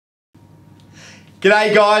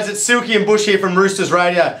G'day guys, it's Silky and Bush here from Roosters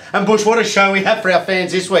Radio. And Bush, what a show we have for our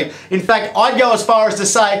fans this week. In fact, I'd go as far as to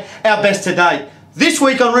say our best to date. This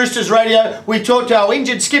week on Roosters Radio, we talked to our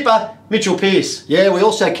injured skipper, Mitchell Pearce. Yeah, we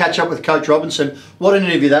also catch up with Coach Robinson. What an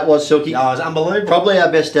interview that was, Silky. Oh, it was unbelievable. Probably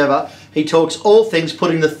our best ever. He talks all things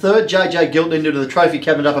putting the third JJ Gilton into the trophy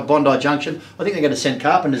cabinet up at Bondi Junction. I think they're going to send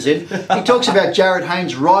carpenters in. He talks about Jared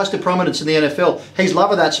Haynes' rise to prominence in the NFL. His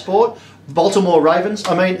love of that sport. Baltimore Ravens.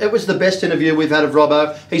 I mean, it was the best interview we've had of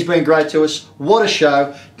Robbo. He's been great to us. What a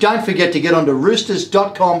show. Don't forget to get onto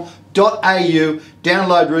roosters.com.au.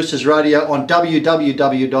 Download Roosters Radio on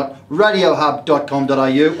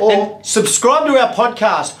www.radiohub.com.au or and subscribe to our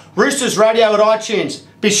podcast, Roosters Radio at iTunes.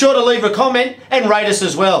 Be sure to leave a comment and rate us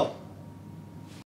as well.